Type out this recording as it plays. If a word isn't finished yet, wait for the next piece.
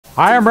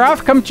Hi, I'm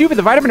Ralph, coming to you from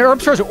the Vitamin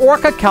Herb Store's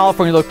Orcutt,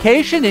 California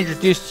location, to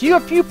introduce to you a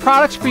few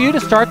products for you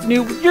to start the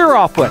new year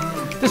off with.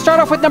 To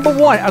start off with, number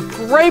one, a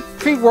great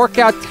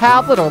pre-workout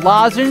tablet or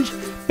lozenge.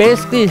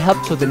 Basically, it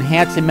helps with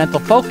enhancing mental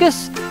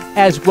focus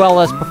as well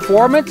as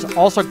performance.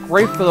 Also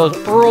great for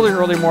those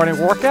early morning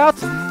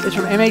workouts. It's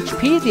from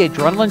MHP, the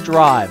Adrenaline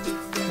Drive.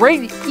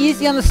 Great,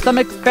 easy on the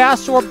stomach,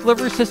 fast orb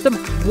delivery system,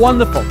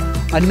 wonderful.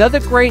 Another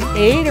great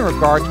aid in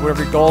regards to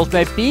whatever your goals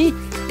may be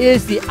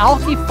is the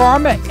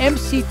alchepharma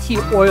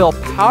MCT oil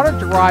powder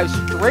derived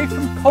straight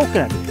from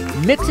coconut.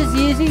 Mixes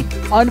easy,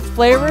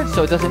 unflavored,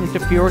 so it doesn't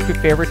interfere with your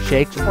favorite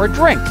shakes or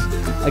drinks.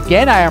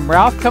 Again, I am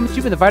Ralph, coming to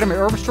you from the Vitamin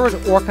Herb Store's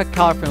Orcutt,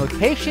 California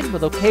location,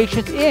 with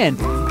locations in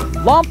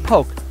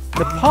Lompoc,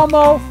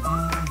 Napomo,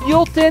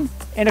 Fulton,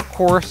 and of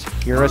course,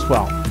 here as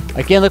well.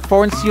 Again, look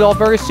forward to see you all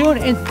very soon,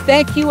 and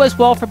thank you as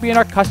well for being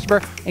our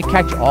customer, and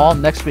catch you all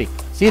next week.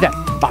 See you then.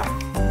 Bye.